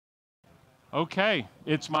Okay,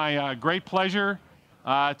 it's my great pleasure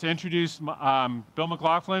to introduce Bill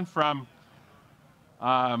McLaughlin from,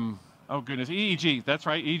 oh goodness, EEG. That's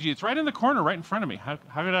right, EEG. It's right in the corner, right in front of me.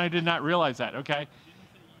 How did I did not realize that? Okay.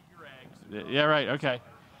 Yeah, right. Okay.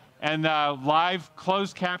 And live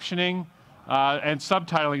closed captioning and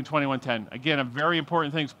subtitling in 2110. Again, a very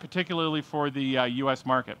important thing, particularly for the U.S.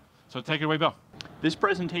 market. So take it away, Bill. This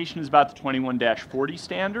presentation is about the 21-40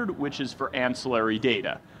 standard, which is for ancillary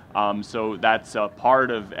data. So that's a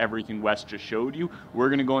part of everything Wes just showed you. We're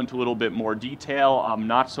going to go into a little bit more detail,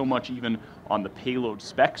 not so much even on the payload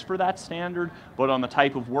specs for that standard, but on the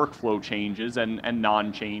type of workflow changes and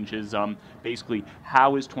non-changes. Basically,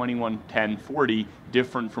 how is 2110-40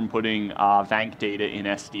 different from putting VANC data in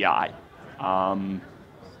SDI?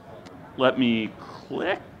 Let me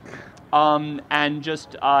click. And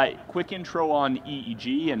just a quick intro on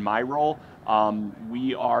EEG and my role.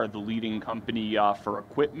 We are the leading company for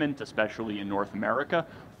equipment, especially in North America,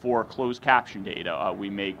 for closed caption data. We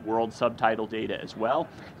make world subtitle data as well.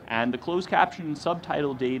 And the closed caption and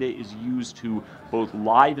subtitle data is used to both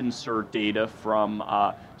live insert data from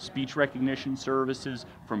speech recognition services,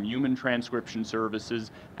 from human transcription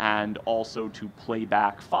services, and also to play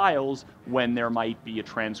back files when there might be a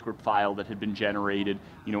transcript file that had been generated,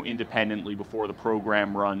 independently before the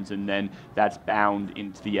program runs, and then that's bound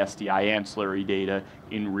into the SDI ancillary data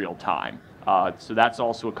in real time. So that's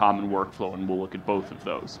also a common workflow, and we'll look at both of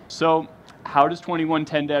those. So how does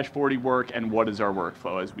 2110-40 work, and what is our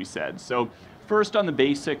workflow, as we said? So first on the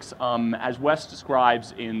basics, as Wes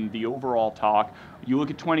describes in the overall talk, you look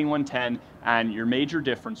at 2110, and your major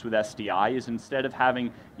difference with SDI is instead of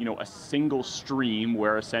having a single stream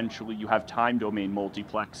where essentially you have time domain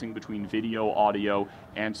multiplexing between video, audio,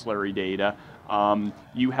 ancillary data,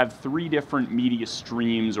 you have three different media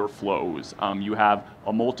streams or flows. You have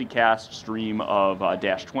a multicast stream of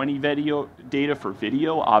 -20 video data for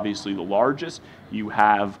video, obviously the largest. You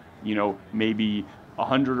have maybe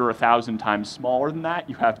 100 or 1,000 times smaller than that.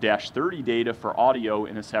 You have -30 data for audio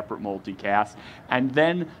in a separate multicast. And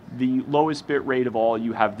then the lowest bit rate of all,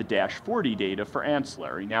 you have the -40 data for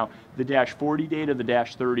ancillary. Now, the -40 data, the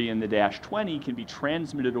 -30, and the -20 can be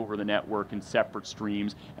transmitted over the network in separate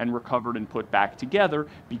streams and recovered and put back together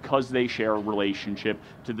because they share a relationship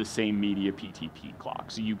to the same media PTP clock.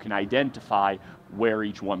 So you can identify where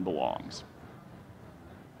each one belongs.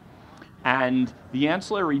 And the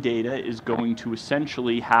ancillary data is going to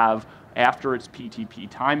essentially have, after its PTP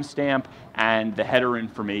timestamp and the header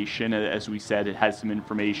information, as we said, it has some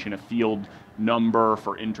information, a field number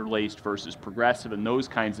for interlaced versus progressive and those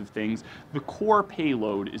kinds of things. The core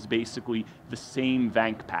payload is basically the same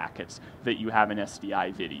VANC packets that you have in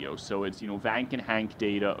SDI video. So it's VANC and HANC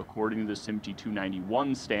data according to the SMPTE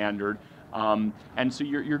 291 standard. And so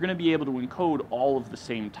you're going to be able to encode all of the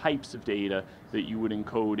same types of data that you would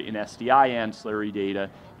encode in SDI ancillary data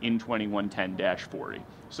in 2110-40.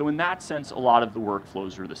 So in that sense, a lot of the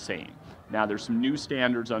workflows are the same. Now there's some new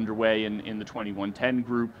standards underway in the 2110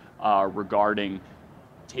 group regarding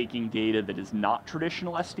taking data that is not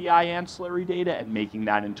traditional SDI ancillary data and making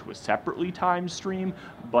that into a separately timed stream.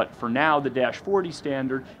 But for now, the -40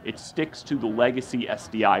 standard, it sticks to the legacy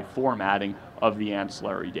SDI formatting of the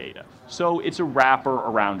ancillary data. So it's a wrapper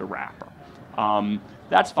around a wrapper.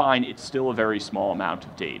 That's fine, it's still a very small amount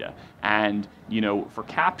of data. And for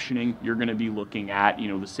captioning, you're going to be looking at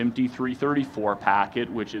the SMPTE 334 packet,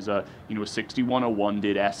 which is a 6101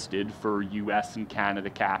 did SDID for US and Canada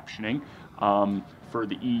captioning. For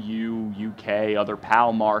the EU, UK, other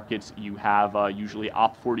PAL markets, you have usually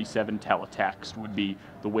OP47 teletext would be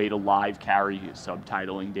the way to live carry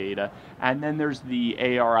subtitling data. And then there's the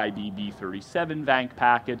ARIB B37 VANC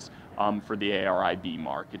packets for the ARIB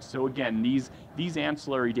market. So again, these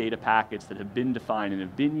ancillary data packets that have been defined and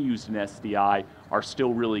have been used in SDI are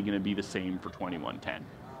still really going to be the same for 2110.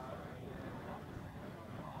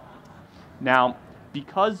 Now,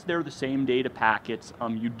 because they're the same data packets,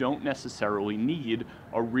 you don't necessarily need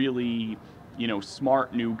a really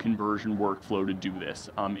smart new conversion workflow to do this.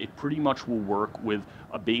 It pretty much will work with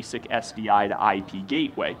a basic SDI to IP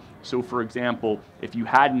gateway. So for example, if you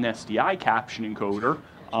had an SDI caption encoder,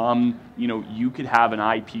 you could have an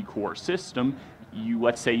IP core system.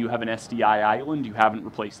 Let's say you have an SDI island, you haven't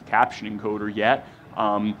replaced the caption encoder yet.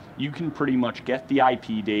 You can pretty much get the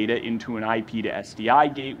IP data into an IP to SDI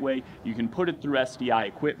gateway. You can put it through SDI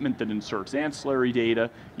equipment that inserts ancillary data.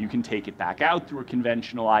 You can take it back out through a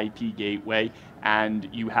conventional IP gateway, and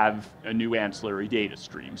you have a new ancillary data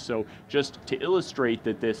stream. So just to illustrate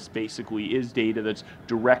that this basically is data that's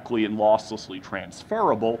directly and losslessly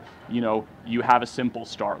transferable, you have a simple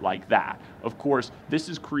start like that. Of course, this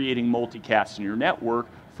is creating multicast in your network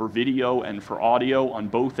for video and for audio on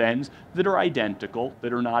both ends that are identical,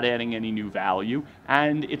 that are not adding any new value,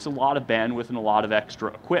 and it's a lot of bandwidth and a lot of extra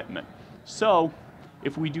equipment. So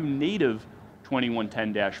if we do native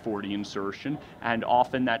 2110-40 insertion, and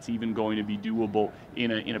often that's even going to be doable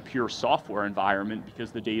in a pure software environment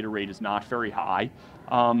because the data rate is not very high.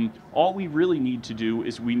 All we really need to do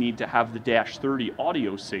is we need to have the -30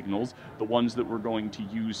 audio signals, the ones that we're going to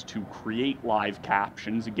use to create live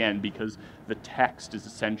captions, again, because the text is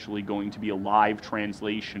essentially going to be a live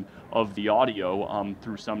translation of the audio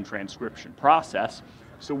through some transcription process.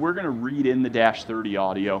 So we're going to read in the -30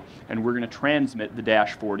 audio, and we're going to transmit the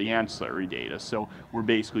 -40 ancillary data. So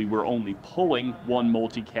we're only pulling one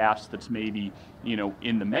multicast that's maybe, you know,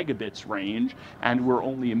 in the megabits range, and we're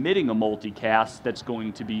only emitting a multicast that's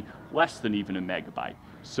going to be less than even a megabyte.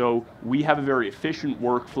 So we have a very efficient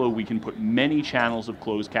workflow. We can put many channels of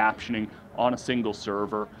closed captioning on a single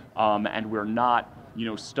server, and we're not, you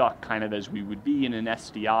know, stuck kind of as we would be in an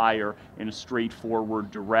SDI or in a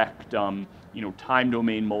straightforward direct, you know, time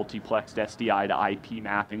domain multiplexed SDI to IP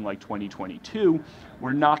mapping like 2022.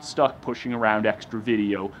 We're not stuck pushing around extra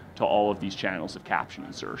video to all of these channels of caption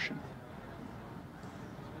insertion.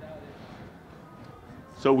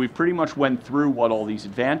 So we've pretty much went through what all these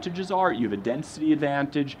advantages are. You have a density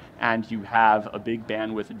advantage and you have a big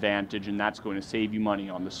bandwidth advantage, and that's going to save you money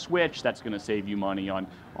on the switch, that's going to save you money on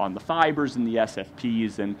the fibers and the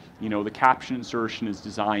SFPs, and you know, the caption insertion is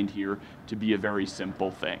designed here to be a very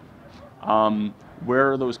simple thing.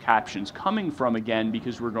 Where are those captions coming from again?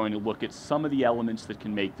 Because we're going to look at some of the elements that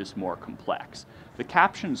can make this more complex. The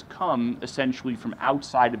captions come essentially from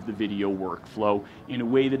outside of the video workflow in a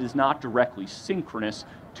way that is not directly synchronous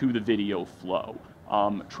to the video flow.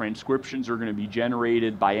 Transcriptions are going to be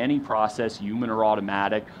generated by any process, human or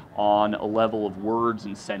automatic, on a level of words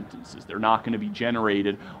and sentences. They're not going to be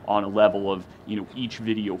generated on a level of, you know, each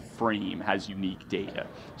video frame has unique data.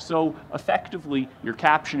 So effectively, your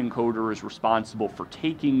caption encoder is responsible for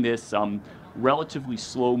taking this relatively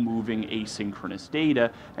slow-moving asynchronous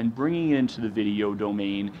data and bringing it into the video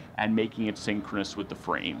domain and making it synchronous with the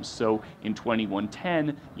frames. So in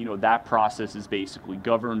 2110, you know, that process is basically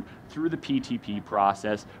governed through the PTP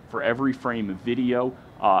process. For every frame of video,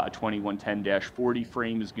 a 2110-40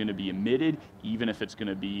 frame is going to be emitted, even if it's going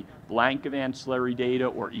to be blank of ancillary data,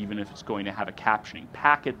 or even if it's going to have a captioning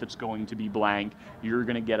packet that's going to be blank. You're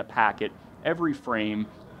going to get a packet every frame,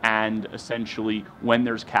 and essentially when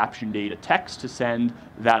there's caption data text to send,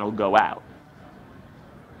 that'll go out.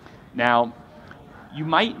 Now, you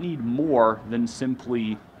might need more than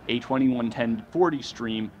simply a 2110-40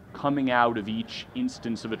 stream coming out of each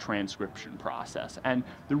instance of a transcription process. And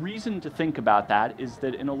the reason to think about that is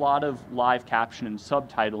that in a lot of live caption and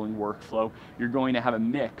subtitling workflow, you're going to have a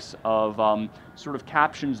mix of sort of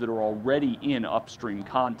captions that are already in upstream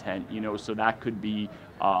content, you know, so that could be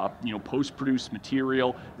you know, post-produced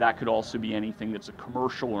material. That could also be anything that's a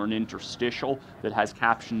commercial or an interstitial that has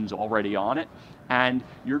captions already on it. And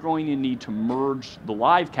you're going to need to merge the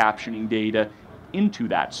live captioning data into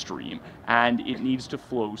that stream, and it needs to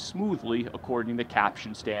flow smoothly according to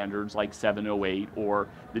caption standards like 708 or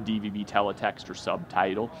the DVB teletext or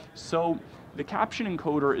subtitle. So the caption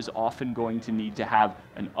encoder is often going to need to have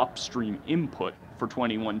an upstream input for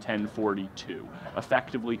 2110-42.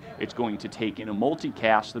 Effectively, it's going to take in a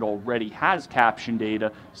multicast that already has caption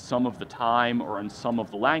data some of the time or in some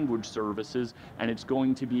of the language services, and it's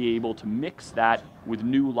going to be able to mix that with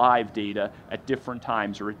new live data at different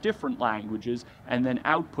times or at different languages, and then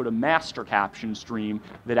output a master caption stream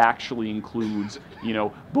that actually includes, you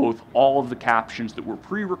know, both all of the captions that were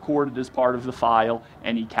pre-recorded as part of the file,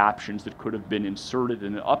 any captions that could have been inserted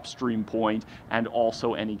in an upstream point, and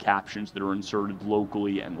also any captions that are inserted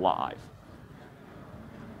locally and live.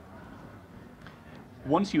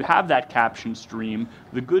 Once you have that caption stream,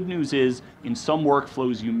 the good news is in some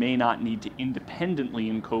workflows you may not need to independently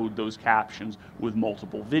encode those captions with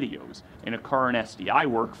multiple videos. In a current SDI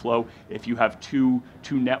workflow, if you have two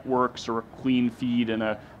networks or a clean feed and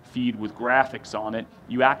a feed with graphics on it,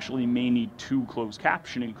 you actually may need two closed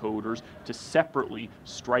caption encoders to separately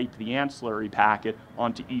stripe the ancillary packet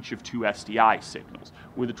onto each of two SDI signals.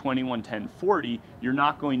 With a 2110-40, you're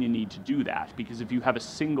not going to need to do that, because if you have a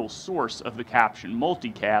single source of the caption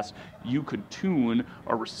multicast, you could tune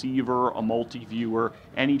a receiver, a multi-viewer,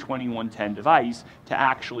 any 2110 device to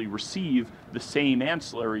actually receive the same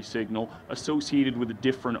ancillary signal associated with a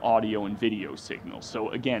different audio and video signal. So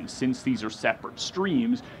again, since these are separate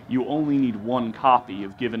streams, you only need one copy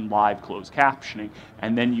of given live closed captioning,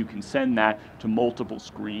 and then you can send that to multiple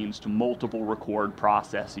screens, to multiple record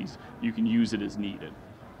processes. You can use it as needed.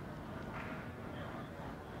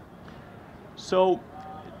 So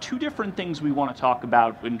two different things we want to talk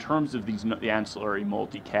about in terms of these the ancillary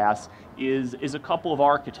multicasts is a couple of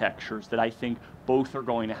architectures that I think both are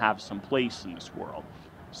going to have some place in this world.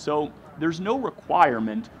 So there's no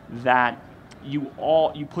requirement that you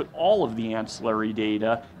put all of the ancillary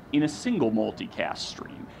data in a single multicast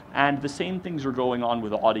stream. And the same things are going on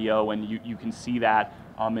with audio, and you can see that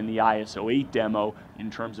in the ISO 8 demo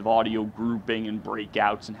in terms of audio grouping and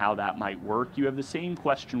breakouts and how that might work. You have the same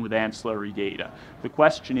question with ancillary data. The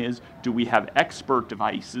question is, do we have expert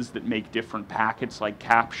devices that make different packets like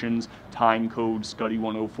captions, time codes, SCSI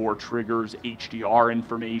 104 triggers, HDR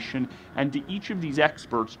information, and do each of these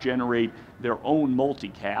experts generate their own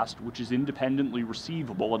multicast, which is independently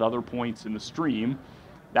receivable at other points in the stream?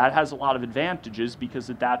 That has a lot of advantages because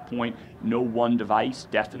at that point, no one device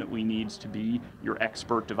definitely needs to be your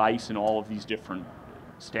expert device in all of these different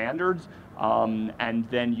standards. And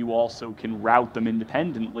then you also can route them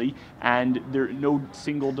independently, and no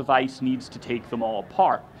single device needs to take them all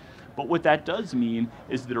apart. But what that does mean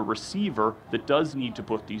is that a receiver that does need to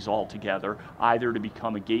put these all together, either to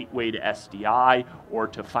become a gateway to SDI or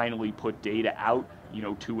to finally put data out,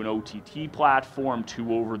 to an OTT platform,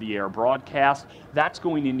 to over-the-air broadcast, that's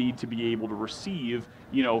going to need to be able to receive,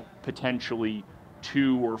 potentially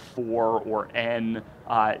 2 or 4 or n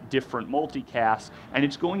different multicasts, and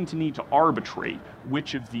it's going to need to arbitrate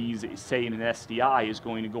which of these, say in an SDI, is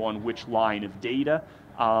going to go on which line of data.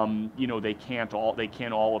 They can't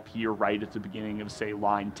all appear right at the beginning of, say,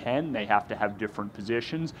 line 10. They have to have different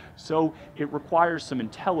positions. So it requires some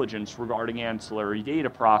intelligence regarding ancillary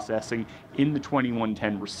data processing in the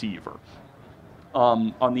 2110 receiver.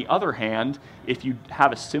 On the other hand, if you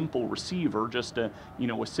have a simple receiver, just a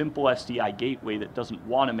simple SDI gateway that doesn't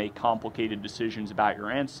want to make complicated decisions about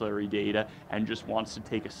your ancillary data and just wants to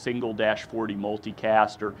take a single -40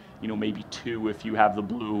 multicast, or maybe 2 if you have the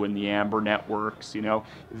blue and the amber networks,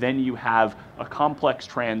 then you have a complex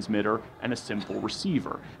transmitter and a simple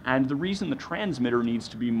receiver. And the reason the transmitter needs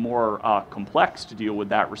to be more complex to deal with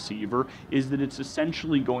that receiver is that it's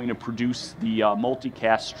essentially going to produce the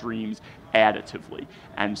multicast streams additively,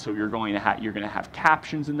 and so you're going to have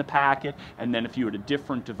captions in the packet, and then if you had a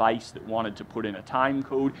different device that wanted to put in a time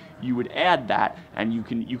code, you would add that, and you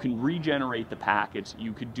can regenerate the packets.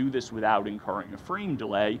 You could do this without incurring a frame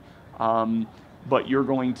delay, but you're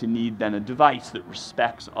going to need then a device that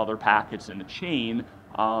respects other packets in the chain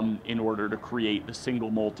in order to create the single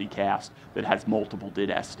multicast that has multiple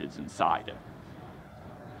DID-STIDs inside it.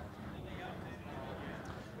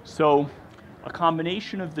 So a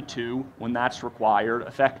combination of the two, when that's required,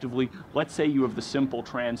 effectively, let's say you have the simple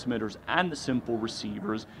transmitters and the simple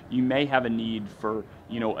receivers, you may have a need for,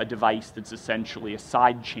 a device that's essentially a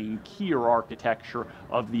sidechain keyer architecture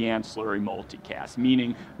of the ancillary multicast,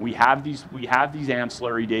 meaning we have these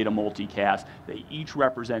ancillary data multicasts. They each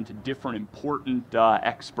represent a different important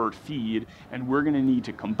expert feed, and we're going to need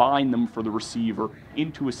to combine them for the receiver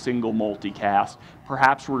into a single multicast.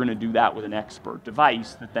 Perhaps we're going to do that with an expert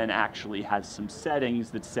device that then actually has some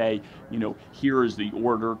settings that say, here is the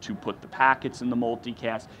order to put the packets in the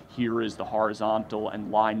multicast, here is the horizontal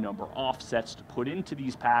and line number offsets to put into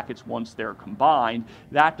these packets once they're combined.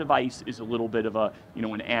 That device is a little bit of a,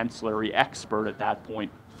 an ancillary expert at that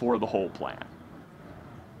point for the whole plan.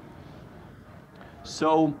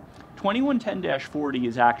 So 2110-40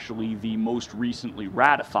 is actually the most recently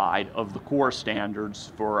ratified of the core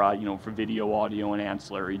standards for, for video, audio, and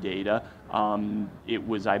ancillary data. It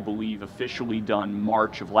was, I believe, officially done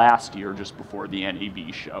March of last year, just before the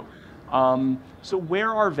NAB show. So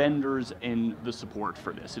where are vendors in the support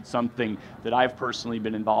for this? It's something that I've personally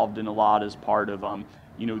been involved in a lot as part of the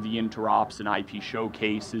interops and IP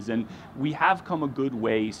showcases, and we have come a good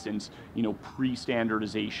way since,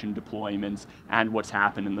 pre-standardization deployments and what's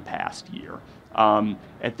happened in the past year.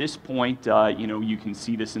 At this point, you can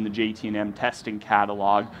see this in the JT&M testing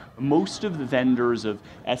catalog. Most of the vendors of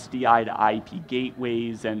SDI to IP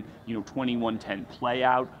gateways and 2110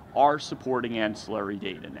 playout are supporting ancillary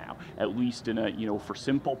data now, at least in a, for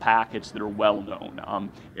simple packets that are well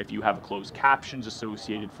known. If you have closed captions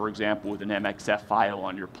associated, for example, with an MXF file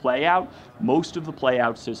on your playout, most of the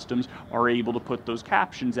playout systems are able to put those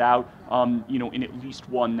captions out, in at least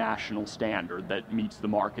one national standard that meets the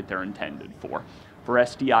market they're intended for. For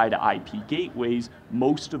SDI to IP gateways,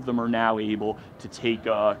 most of them are now able to take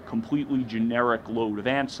a completely generic load of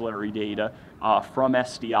ancillary data from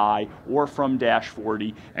SDI or from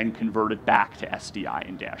 -40 and convert it back to SDI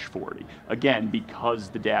and -40. Again,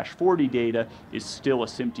 because the -40 data is still a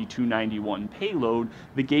SMPTE 291 payload,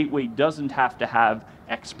 the gateway doesn't have to have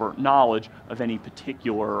expert knowledge of any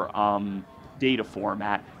particular data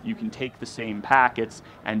format. You can take the same packets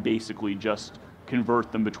and basically just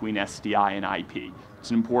convert them between SDI and IP. It's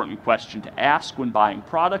an important question to ask when buying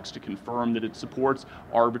products to confirm that it supports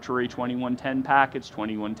arbitrary 2110 packets,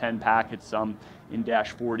 2110 packets in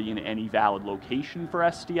 -40 in any valid location for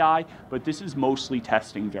SDI, but this is mostly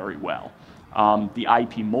testing very well. The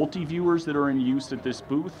IP multi-viewers that are in use at this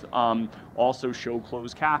booth also show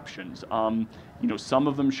closed captions. Some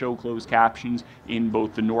of them show closed captions in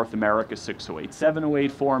both the North America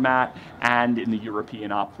 608-708 format and in the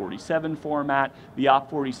European OP47 format. The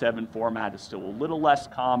OP47 format is still a little less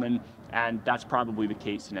common, and that's probably the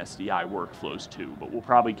case in SDI workflows too, but we'll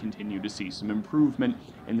probably continue to see some improvement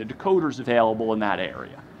in the decoders available in that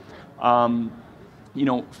area.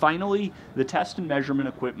 Finally, the test and measurement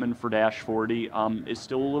equipment for -40 is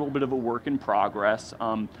still a little bit of a work in progress.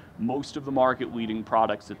 Most of the market-leading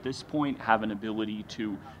products at this point have an ability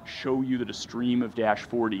to show you that a stream of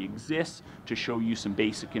 -40 exists, to show you some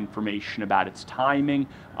basic information about its timing,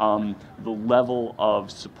 the level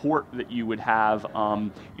of support that you would have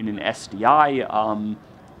in an SDI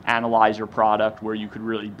analyzer product where you could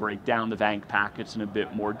really break down the VANC packets in a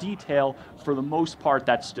bit more detail. For the most part,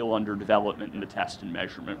 that's still under development in the test and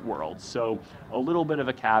measurement world. So a little bit of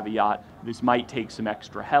a caveat, this might take some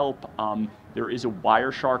extra help. There is a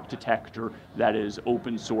Wireshark detector that is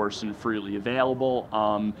open source and freely available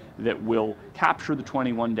that will capture the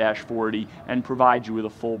 21-40 and provide you with a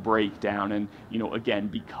full breakdown. And again,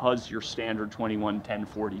 because your standard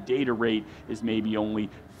 211040 data rate is maybe only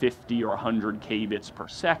 50 or 100 kbits per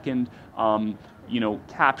second,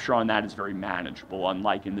 capture on that is very manageable,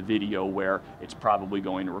 unlike in the video where it's probably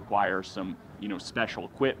going to require some special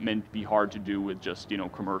equipment, be hard to do with just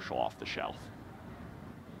commercial off the shelf.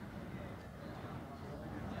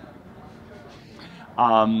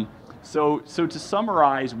 So to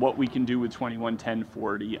summarize what we can do with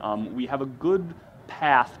 211040, we have a good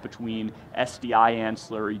path between SDI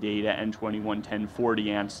ancillary data and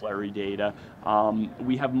 211040 ancillary data.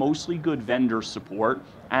 We have mostly good vendor support,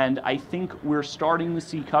 and I think we're starting to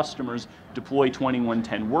see customers deploy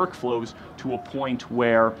 2110 workflows to a point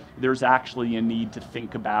where there's actually a need to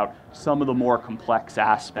think about some of the more complex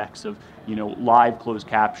aspects of live closed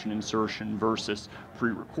caption insertion versus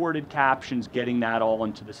pre-recorded captions, getting that all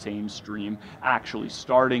into the same stream, actually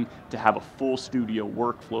starting to have a full studio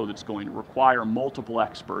workflow that's going to require multiple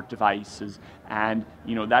expert devices. And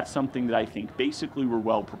that's something that I think basically we're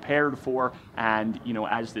well prepared for. And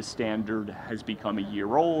as this standard has become a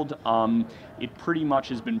year old, it pretty much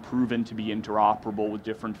has been proven to be interoperable with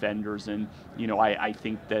different vendors. And I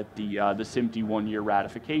think that the SMPTE 1-year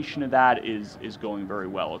ratification of that is going very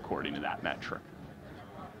well according to that metric.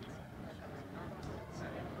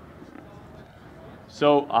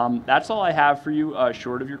 So that's all I have for you,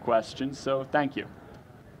 short of your questions. So thank you.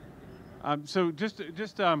 So just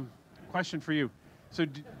question for you. So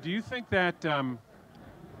do you think that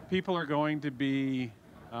people are going to be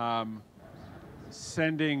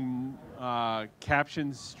sending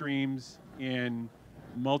caption streams in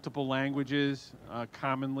multiple languages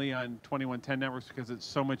commonly on 2110 networks because it's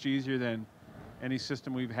so much easier than any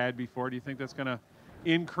system we've had before? Do you think that's going to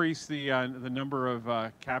increase the number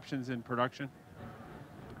of captions in production?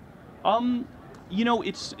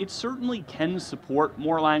 It certainly can support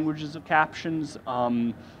more languages of captions.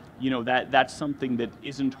 That's something that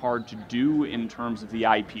isn't hard to do in terms of the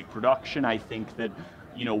IP production. I think that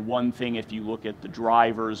one thing, if you look at the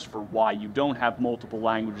drivers for why you don't have multiple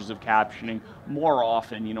languages of captioning, more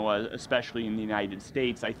often, especially in the United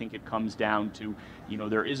States, I think it comes down to,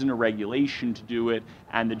 there isn't a regulation to do it,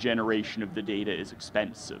 and the generation of the data is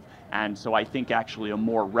expensive. And so I think actually a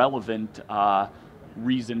more relevant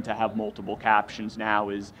reason to have multiple captions now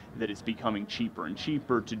is that it's becoming cheaper and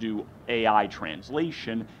cheaper to do AI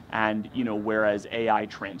translation, and whereas AI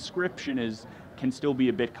transcription can still be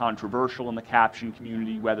a bit controversial in the caption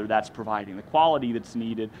community, whether that's providing the quality that's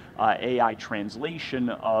needed. AI translation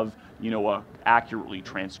of a accurately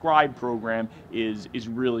transcribed program is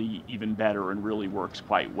really even better and really works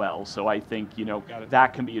quite well. So I think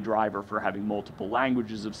that can be a driver for having multiple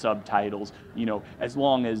languages of subtitles. As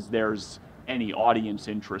long as there's any audience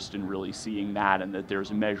interest in really seeing that, and that there's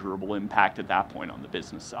a measurable impact at that point on the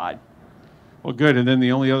business side. Well, good. And then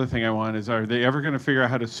the only other thing I want is, are they ever going to figure out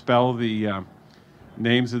how to spell the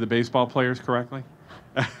names of the baseball players correctly?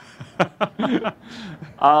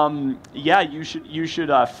 Yeah, you should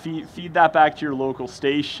feed that back to your local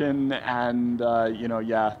station, and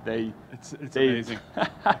it's amazing.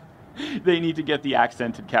 They need to get the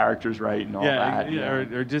accented characters right and all that. Yeah,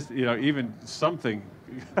 or just even something.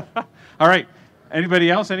 All right.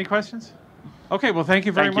 Anybody else? Any questions? Okay. Well, thank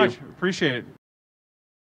you very much. Appreciate it.